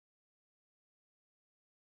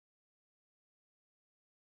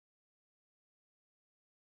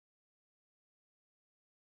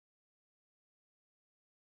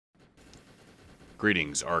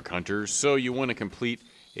Greetings, Arc Hunters. So you want to complete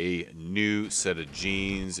a new set of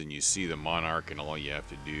genes, and you see the Monarch, and all you have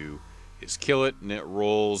to do is kill it, and it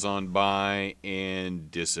rolls on by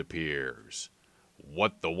and disappears.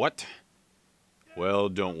 What the what? Well,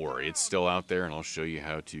 don't worry. It's still out there, and I'll show you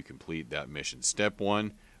how to complete that mission. Step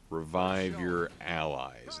 1, revive your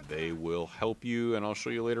allies. They will help you, and I'll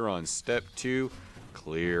show you later on. Step 2,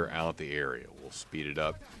 clear out the area. We'll speed it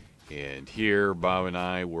up. And here, Bob and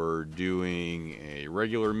I were doing a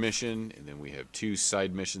regular mission, and then we have 2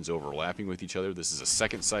 side missions overlapping with each other. This is a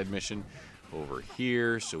second side mission over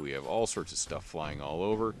here, so we have all sorts of stuff flying all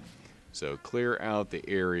over. So clear out the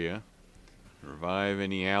area, revive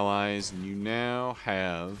any allies, and you now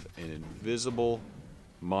have an invisible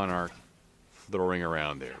Monarch throwing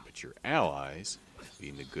around there. But your allies,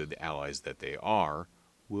 being the good allies that they are,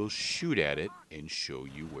 will shoot at it and show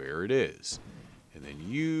you where it is. And then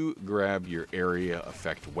you grab your area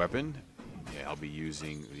effect weapon. Yeah, I'll be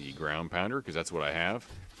using the ground pounder because that's what I have.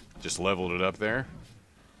 Just leveled it up there.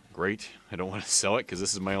 Great. I don't want to sell it because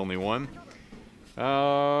this is my only one.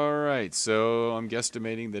 Alright, so I'm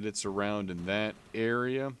guesstimating that it's around in that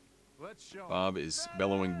area. Bob is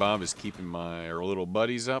bellowing. Bob is keeping our little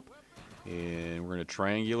buddies up. And we're going to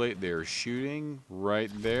triangulate. They're shooting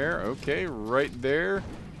right there. Okay, right there.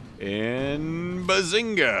 And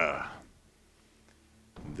bazinga!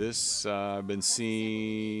 This I've been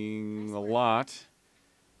seeing a lot.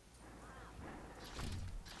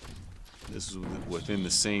 This is within the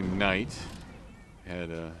same night. Had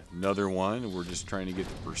another one. We're just trying to get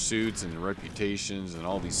the pursuits and the reputations and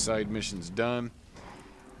all these side missions done.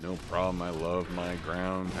 No problem. I love my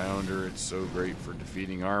ground pounder. It's so great for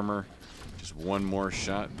defeating armor. Just one more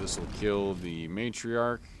shot. This will kill the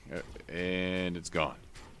matriarch, and it's gone.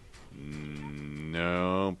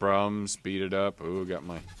 No problem. Speed it up. Oh, got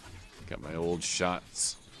my old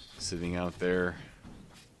shots sitting out there.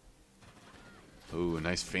 Oh,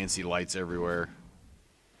 nice fancy lights everywhere.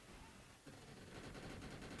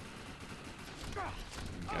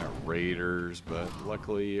 Got raiders, but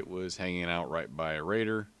luckily it was hanging out right by a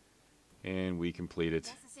raider, and we completed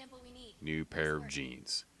new pair of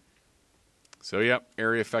jeans. So, yep,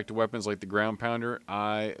 area effective weapons like the ground pounder.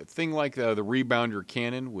 Thing like the rebounder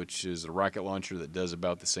cannon, which is a rocket launcher that does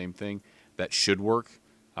about the same thing, that should work.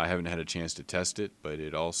 I haven't had a chance to test it, but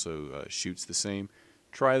it also shoots the same.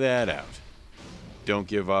 Try that out. Don't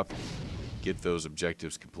give up. Get those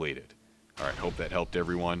objectives completed. All right, hope that helped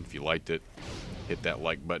everyone. If you liked it, hit that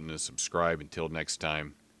like button and subscribe. Until next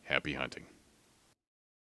time, happy hunting.